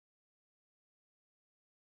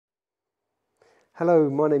Hello,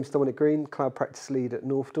 my name's Dominic Green, Cloud Practice Lead at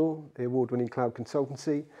Northdoor, the award-winning cloud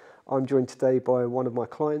consultancy. I'm joined today by one of my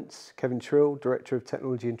clients, Kevin Trill, Director of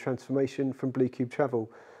Technology and Transformation from Blue Cube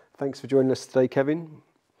Travel. Thanks for joining us today, Kevin,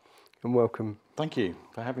 and welcome. Thank you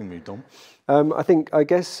for having me, Dom. I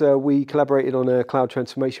guess we collaborated on a cloud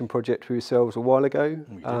transformation project with yourselves a while ago,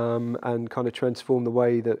 and kind of transformed the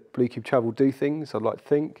way that Blue Cube Travel do things, I'd like to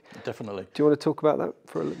think. Definitely. Do you want to talk about that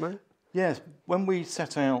for a little minute? Yes, when we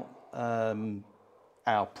set out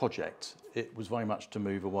our project, it was very much to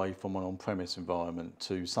move away from an on-premise environment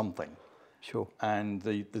to something. Sure. And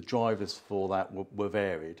the drivers for that were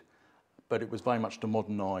varied, but it was very much to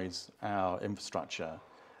modernise our infrastructure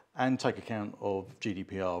and take account of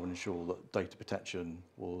GDPR and ensure that data protection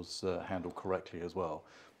was handled correctly as well.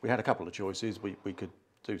 We had a couple of choices. We could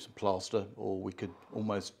do some plaster, or we could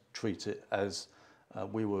almost treat it as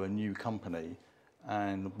we were a new company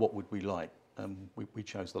and what would we like. We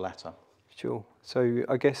chose the latter. Sure. So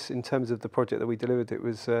I guess in terms of the project that we delivered, it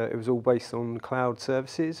was all based on cloud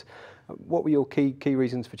services. What were your key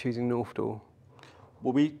reasons for choosing Northdoor?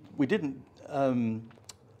 Well, we didn't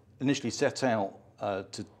initially set out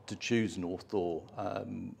to choose Northdoor.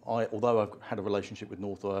 Although I've had a relationship with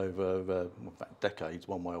Northdoor over in fact, decades,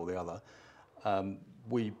 one way or the other,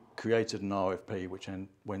 we created an RFP which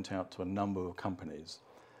went out to a number of companies,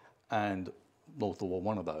 and Northdoor were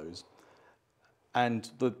one of those.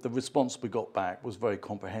 And the response we got back was very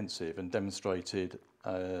comprehensive and demonstrated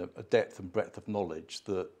a depth and breadth of knowledge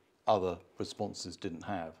that other responses didn't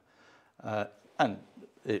have. And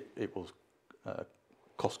it was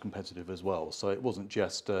cost competitive as well. So it wasn't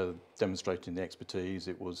just demonstrating the expertise,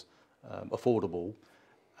 it was affordable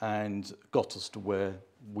and got us to where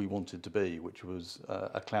we wanted to be, which was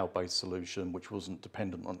a cloud-based solution which wasn't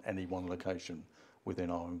dependent on any one location within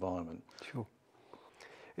our environment. Sure.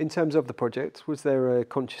 In terms of the project, was there a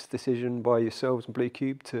conscious decision by yourselves and Blue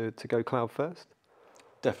Cube to go cloud first?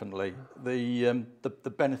 Definitely.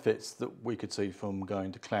 The benefits that we could see from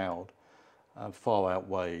going to cloud far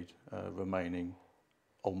outweighed remaining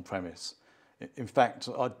on-premise. In fact,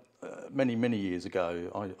 many years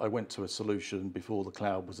ago, I went to a solution before the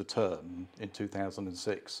cloud was a term in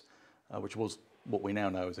 2006, which was what we now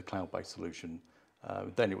know as a cloud-based solution.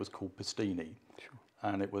 Then it was called Pastini. Sure.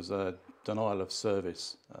 And it was a denial of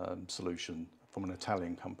service solution from an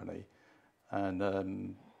Italian company.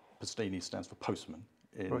 And Pastini stands for postman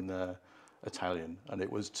in Italian. And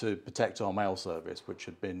it was to protect our mail service, which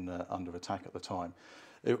had been under attack at the time.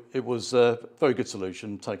 It was a very good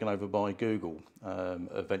solution, taken over by Google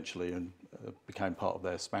eventually, and became part of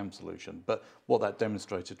their spam solution. But what that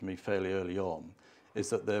demonstrated to me fairly early on is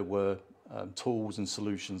that there were tools and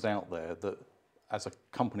solutions out there that, as a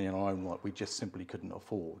company in our own right, we just simply couldn't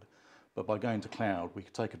afford. But by going to cloud, we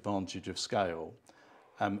could take advantage of scale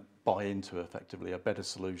and buy into effectively a better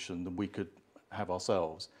solution than we could have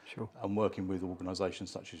ourselves. Sure. And working with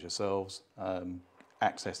organisations such as yourselves,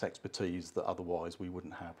 access expertise that otherwise we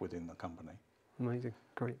wouldn't have within the company. Amazing,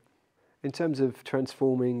 great. In terms of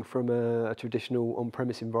transforming from a traditional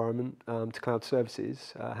on-premise environment to cloud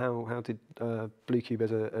services, how did Blue Cube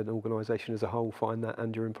as an organisation as a whole find that,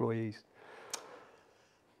 and your employees?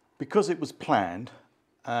 Because it was planned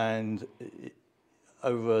and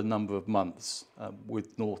over a number of months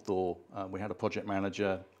with Northdoor, we had a project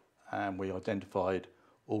manager and we identified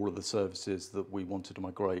all of the services that we wanted to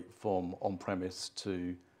migrate from on-premise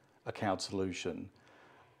to a cloud solution.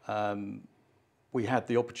 We had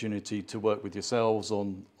the opportunity to work with yourselves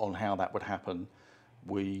on how that would happen.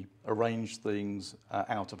 We arranged things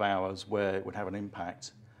out of hours where it would have an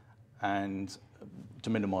impact and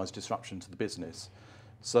to minimise disruption to the business.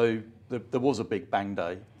 So there was a big bang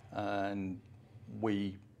day, and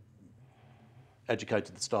we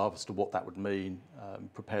educated the staff as to what that would mean,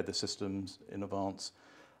 prepared the systems in advance.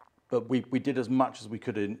 But we did as much as we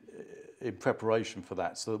could in preparation for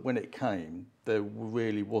that, so that when it came, there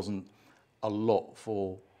really wasn't a lot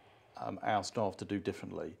for our staff to do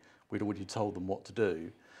differently. We'd already told them what to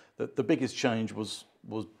do. The biggest change was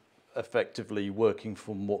effectively working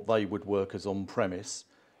from what they would work as on-premise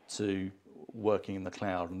to working in the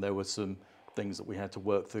cloud, and there were some things that we had to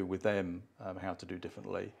work through with them, how to do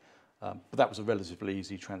differently. But that was a relatively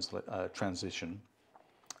easy transition.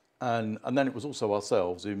 And then it was also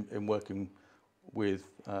ourselves in working with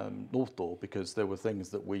Northdoor, because there were things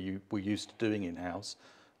that we were used to doing in-house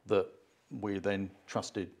that we then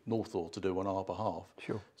trusted Northdoor to do on our behalf.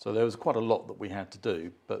 Sure. So there was quite a lot that we had to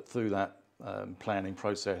do, but through that planning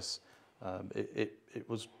process, it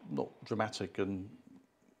was not dramatic, and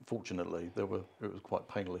fortunately it was quite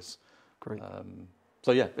painless. Great.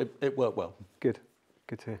 So yeah, it worked well. Good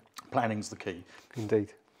to hear. Planning's the key.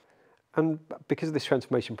 Indeed. And because of this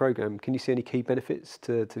transformation program, can you see any key benefits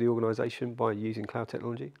to the organisation by using cloud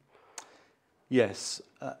technology? Yes,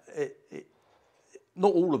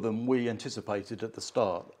 not all of them we anticipated at the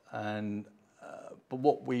start, and but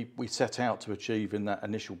what we set out to achieve in that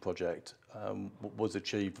initial project was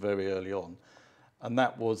achieved very early on, and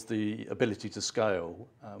that was the ability to scale,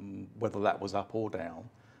 whether that was up or down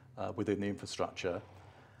within the infrastructure,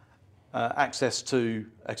 access to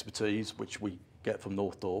expertise, which we get from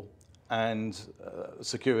Northdoor, and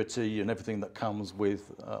security and everything that comes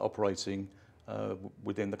with operating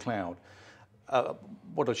within the cloud.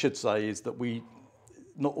 What I should say is that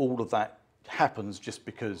not all of that happens just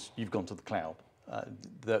because you've gone to the cloud.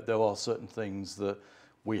 There are certain things that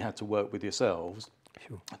we had to work with yourselves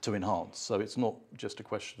to enhance. So it's not just a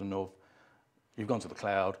question of you've gone to the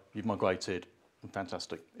cloud, you've migrated, and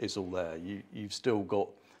fantastic, it's all there. You've still got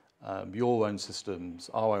your own systems,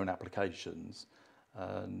 our own applications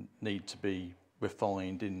need to be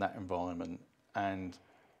refined in that environment, and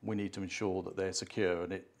we need to ensure that they're secure,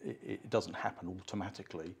 and it doesn't happen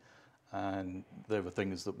automatically. And there are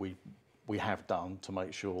things that we have done to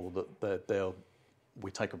make sure that we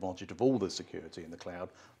take advantage of all the security in the cloud,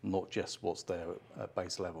 not just what's there at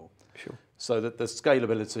base level. Sure. So that the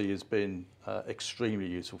scalability has been extremely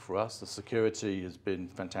useful for us. The security has been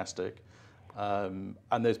fantastic. And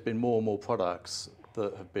there's been more and more products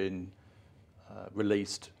that have been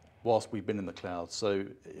released whilst we've been in the cloud. So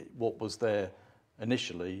what was there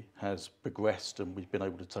initially has progressed, and we've been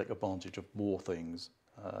able to take advantage of more things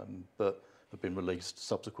that have been released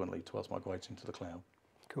subsequently to us migrating to the cloud.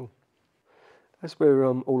 Cool. As we're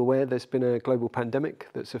all aware, there's been a global pandemic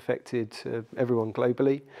that's affected everyone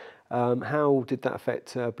globally. How did that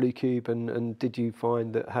affect Bluecube, and did you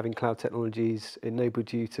find that having cloud technologies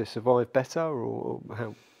enabled you to survive better, or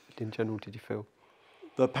how in general did you feel?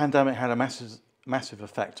 The pandemic had a massive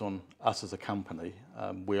effect on us as a company.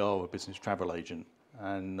 We are a business travel agent,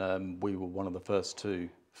 and we were one of the first to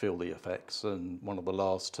feel the effects, and one of the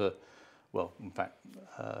last to, well, in fact,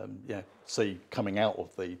 see coming out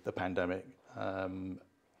of the pandemic.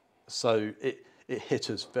 So it hit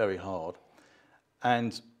us very hard,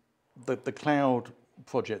 and the cloud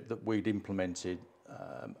project that we'd implemented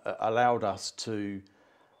allowed us to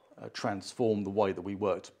transform the way that we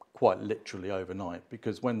worked quite literally overnight,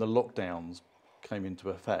 because when the lockdowns came into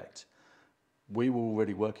effect, we were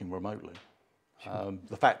already working remotely. Sure.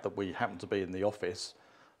 The fact that we happened to be in the office,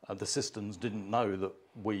 the systems didn't know that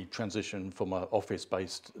we transitioned from an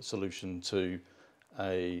office-based solution to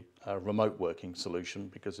a remote working solution,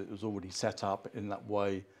 because it was already set up in that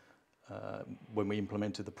way when we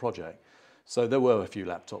implemented the project. So there were a few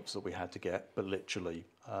laptops that we had to get, but literally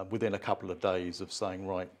within a couple of days of saying,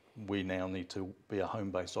 right, we now need to be a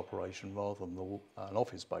home-based operation rather than an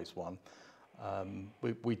office-based one.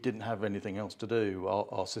 We didn't have anything else to do.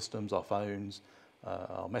 Our systems, our phones,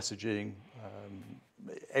 our messaging,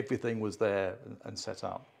 everything was there and set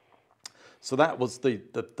up. So that was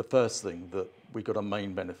the first thing that we got a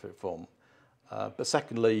main benefit from. But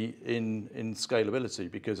secondly, in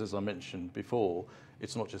scalability, because as I mentioned before,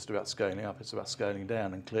 it's not just about scaling up, it's about scaling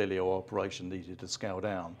down, and clearly our operation needed to scale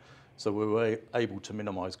down. So we were able to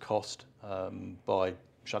minimise cost by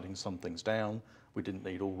shutting some things down. We didn't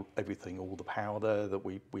need all the power there that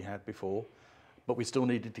we had before, but we still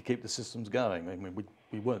needed to keep the systems going. I mean,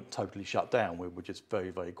 we weren't totally shut down, we were just very,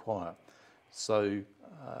 very quiet. So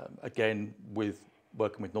again, with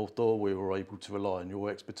working with Northdoor, we were able to rely on your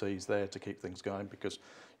expertise there to keep things going, because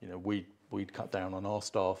we'd cut down on our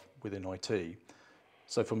staff within IT.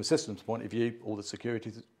 So from a systems point of view, all the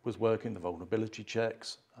security was working, the vulnerability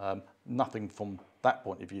checks, nothing from that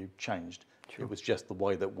point of view changed. Sure. It was just the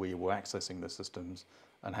way that we were accessing the systems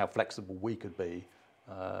and how flexible we could be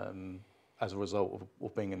as a result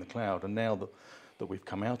of being in the cloud. And now that we've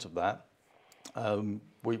come out of that,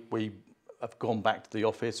 we have gone back to the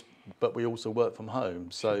office, but we also work from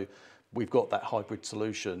home. So we've got that hybrid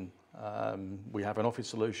solution. We have an office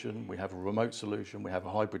solution, we have a remote solution, we have a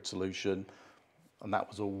hybrid solution, and that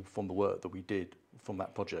was all from the work that we did from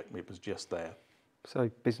that project. It was just there.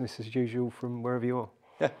 So business as usual from wherever you are?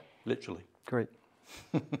 Yeah, literally. Great.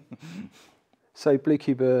 So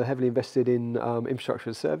Bluecube are heavily invested in infrastructure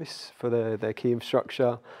as a service for their key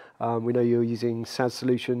infrastructure. We know you're using SaaS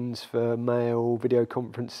solutions for mail, video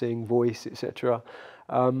conferencing, voice, etc.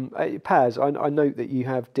 Paz, I note that you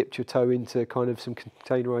have dipped your toe into kind of some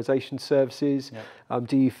containerization services. Yep.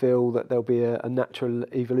 Do you feel that there'll be a natural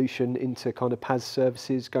evolution into kind of PaaS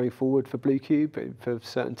services going forward for Bluecube for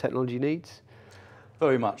certain technology needs?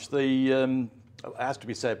 Very much. It has to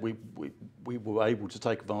be said, we were able to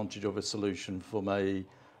take advantage of a solution from a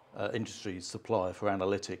industry supplier for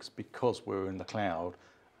analytics because we're in the cloud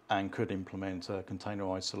and could implement a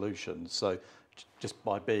containerized solution. So just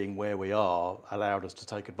by being where we are allowed us to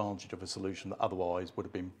take advantage of a solution that otherwise would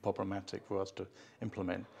have been problematic for us to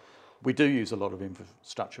implement. We do use a lot of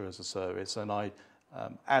infrastructure as a service, and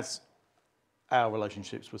as our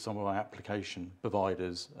relationships with some of our application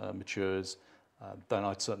providers matures, then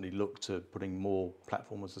I'd certainly look to putting more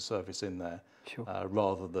platform as a service in there, Sure.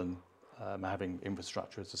 rather than having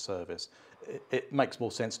infrastructure as a service. It makes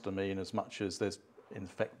more sense to me in as much as there's, in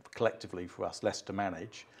fact, collectively for us, less to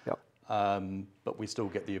manage, Yep. but we still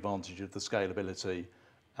get the advantage of the scalability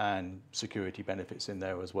and security benefits in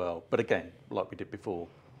there as well. But again, like we did before,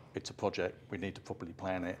 it's a project. We need to properly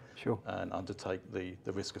plan it. Sure. And undertake the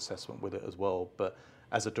risk assessment with it as well. But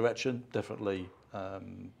as a direction, definitely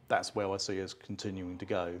that's where I see us continuing to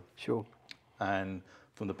go. Sure. And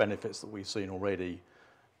from the benefits that we've seen already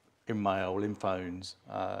in mail, in phones,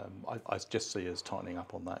 I just see us tightening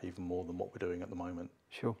up on that even more than what we're doing at the moment.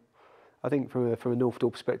 Sure. I think from a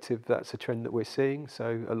Northdoor perspective, that's a trend that we're seeing.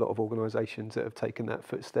 So a lot of organisations that have taken that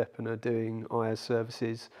footstep and are doing IaaS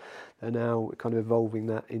services are now kind of evolving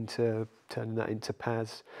that into, turning that into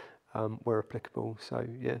PaaS where applicable. So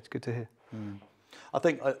yeah, it's good to hear. I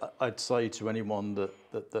think I'd say to anyone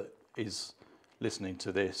that is listening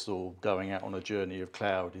to this or going out on a journey of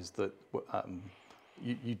cloud is that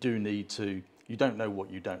you do need to, you don't know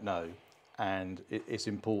what you don't know, and it's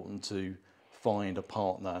important to find a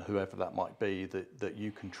partner, whoever that might be, that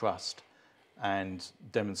you can trust and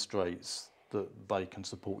demonstrates that they can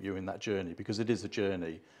support you in that journey, because it is a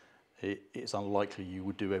journey. It's unlikely you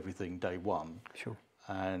would do everything day one. Sure.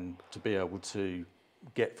 And to be able to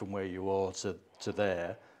get from where you are to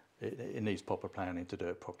there, it needs proper planning to do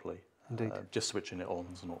it properly. Indeed. Just switching it on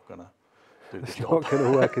is not going to do the It's job. not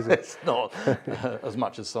going to work, is it? It's not. As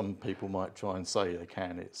much as some people might try and say they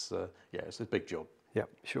can, it's a big job. Yeah,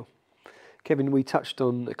 sure. Kevin, we touched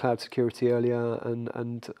on cloud security earlier,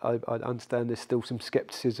 and I understand there's still some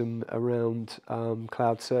scepticism around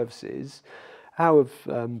cloud services. How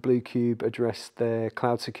have Blue Cube addressed their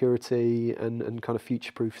cloud security and kind of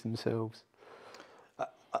future-proof themselves?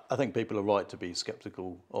 I think people are right to be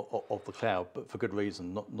sceptical of the cloud, but for good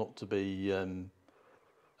reason, not to be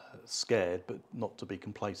scared, but not to be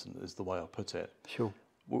complacent is the way I put it. Sure.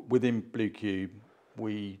 Within Blue Cube,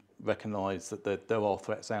 we recognise that there are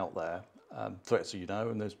threats out there, threats you know,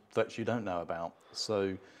 and there's threats you don't know about.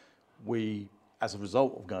 So we, as a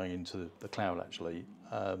result of going into the cloud actually,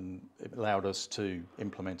 it allowed us to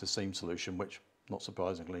implement a SIEM solution, which not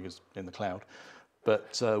surprisingly is in the cloud,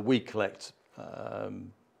 but we collect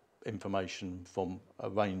information from a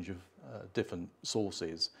range of different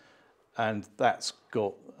sources, and that's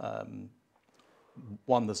got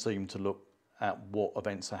the SIEM to look at what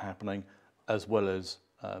events are happening, as well as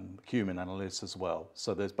human analysts as well.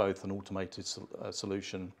 So there's both an automated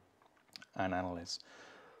solution and analysts.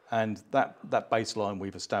 And that baseline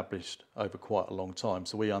we've established over quite a long time,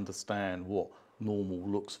 so we understand what normal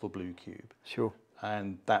looks for Blue Cube. Sure.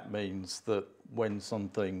 And that means that when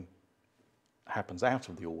something happens out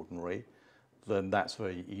of the ordinary, then that's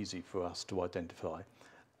very easy for us to identify.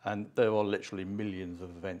 And there are literally millions of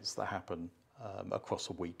events that happen across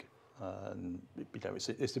a week. And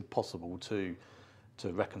it's impossible to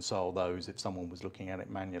reconcile those if someone was looking at it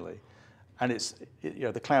manually. And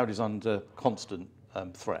the cloud is under constant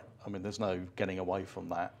threat. I mean, there's no getting away from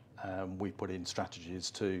that. We put in strategies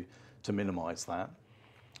to minimise that,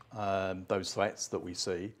 those threats that we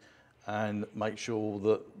see, and make sure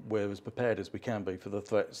that we're as prepared as we can be for the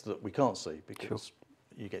threats that we can't see, because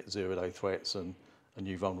you get zero-day threats and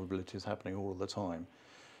new vulnerabilities happening all of the time.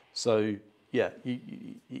 So yeah,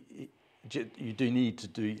 you do need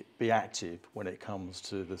to be active when it comes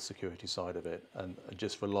to the security side of it, and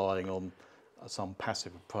just relying on some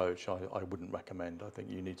passive approach I wouldn't recommend. I think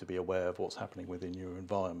you need to be aware of what's happening within your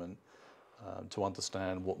environment to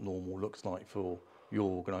understand what normal looks like for your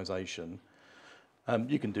organisation.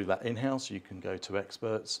 You can do that in-house, you can go to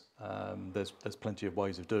experts, there's plenty of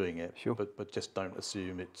ways of doing it, Sure. but just don't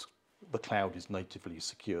assume the cloud is natively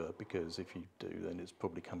secure, because if you do, then it's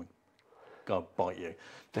probably going to bite you.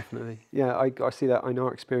 Definitely. Yeah, I see that in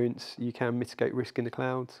our experience. You can mitigate risk in the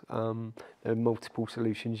cloud. There are multiple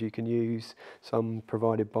solutions you can use, some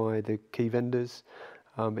provided by the key vendors.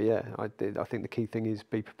 But yeah, I think the key thing is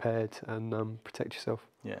be prepared and protect yourself.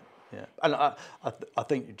 Yeah. And I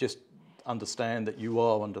think you just understand that you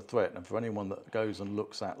are under threat, and for anyone that goes and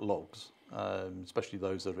looks at logs, especially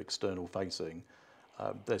those that are external facing,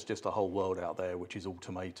 there's just a whole world out there which is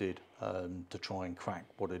automated to try and crack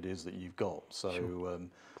what it is that you've got. So sure.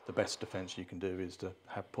 The best defence you can do is to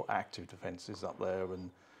put active defences up there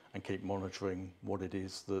and keep monitoring what it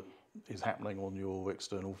is that is happening on your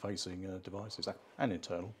external facing devices and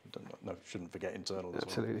internal. No, shouldn't forget internal as well.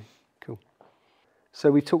 Absolutely, cool. So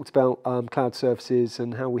we've talked about cloud services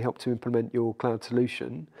and how we help to implement your cloud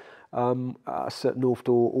solution. Us at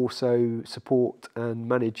Northdoor also support and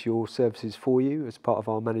manage your services for you as part of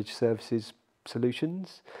our managed services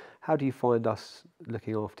solutions. How do you find us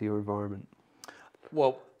looking after your environment?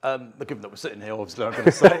 Well, given that we're sitting here, obviously I'm going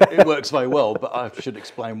to say it works very well, but I should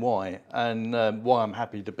explain why, and why I'm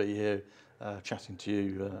happy to be here chatting to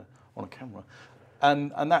you on a camera.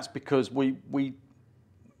 And that's because we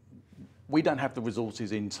don't have the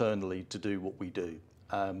resources internally to do what we do.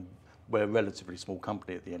 We're a relatively small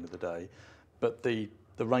company at the end of the day, but the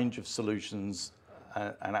range of solutions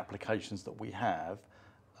and applications that we have,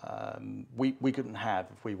 we couldn't have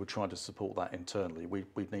if we were trying to support that internally.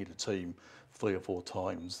 We'd need a team 3 or 4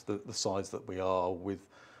 times the size that we are, with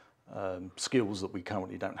skills that we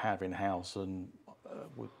currently don't have in-house, and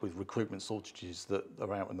with recruitment shortages that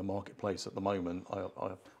are out in the marketplace at the moment,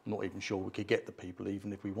 I'm not even sure we could get the people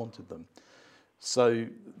even if we wanted them. So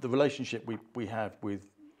the relationship we have with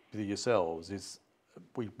yourselves is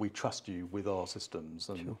we trust you with our systems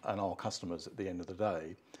and, Sure. and our customers at the end of the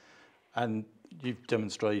day. And you've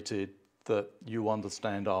demonstrated that you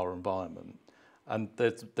understand our environment. And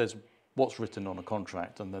there's what's written on a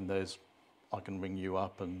contract, and then I can ring you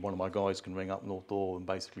up, and one of my guys can ring up Northdoor and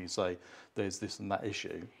basically say, there's this and that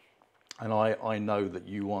issue. And I know that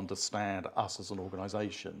you understand us as an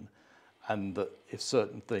organisation, and that if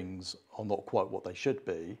certain things are not quite what they should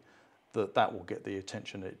be, that will get the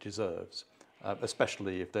attention it deserves,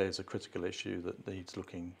 especially if there's a critical issue that needs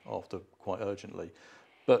looking after quite urgently.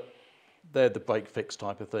 But they're the break fix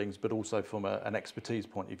type of things, but also from an expertise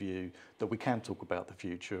point of view, that we can talk about the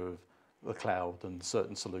future of the cloud and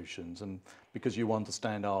certain solutions. And because you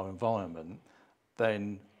understand our environment,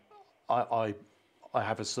 then I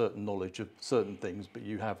have a certain knowledge of certain things, but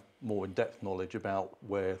you have more in-depth knowledge about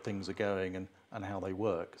where things are going and how they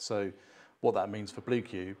work. So what that means for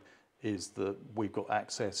BlueCube is that we've got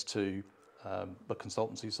access to the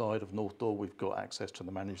consultancy side of Northdoor, we've got access to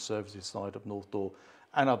the managed services side of Northdoor,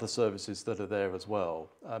 and other services that are there as well,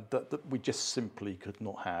 that we just simply could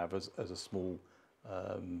not have as a small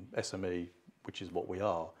SME, which is what we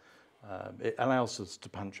are. It allows us to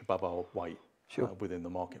punch above our weight. Sure. Within the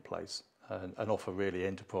marketplace, and offer really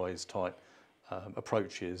enterprise type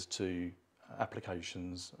approaches to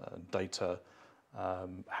applications, data,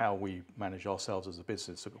 how we manage ourselves as a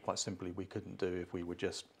business. So quite simply, we couldn't do if we were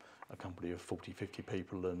just a company of 40, 50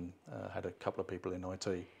 people and had a couple of people in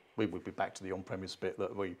IT. We would be back to the on-premise bit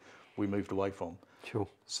that we moved away from. Sure.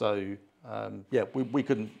 So yeah,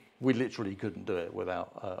 we literally couldn't do it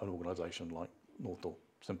without an organisation like Northdoor.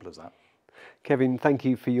 Simple as that. Kevin, thank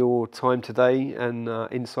you for your time today and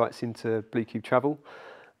insights into BlueCube Travel.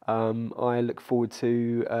 I look forward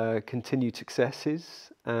to continued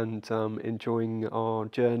successes and enjoying our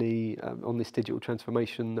journey on this digital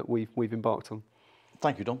transformation that we've embarked on.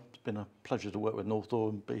 Thank you, Dom. It's been a pleasure to work with Northdoor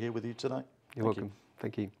and be here with you today. You're welcome.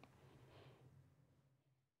 Thank you.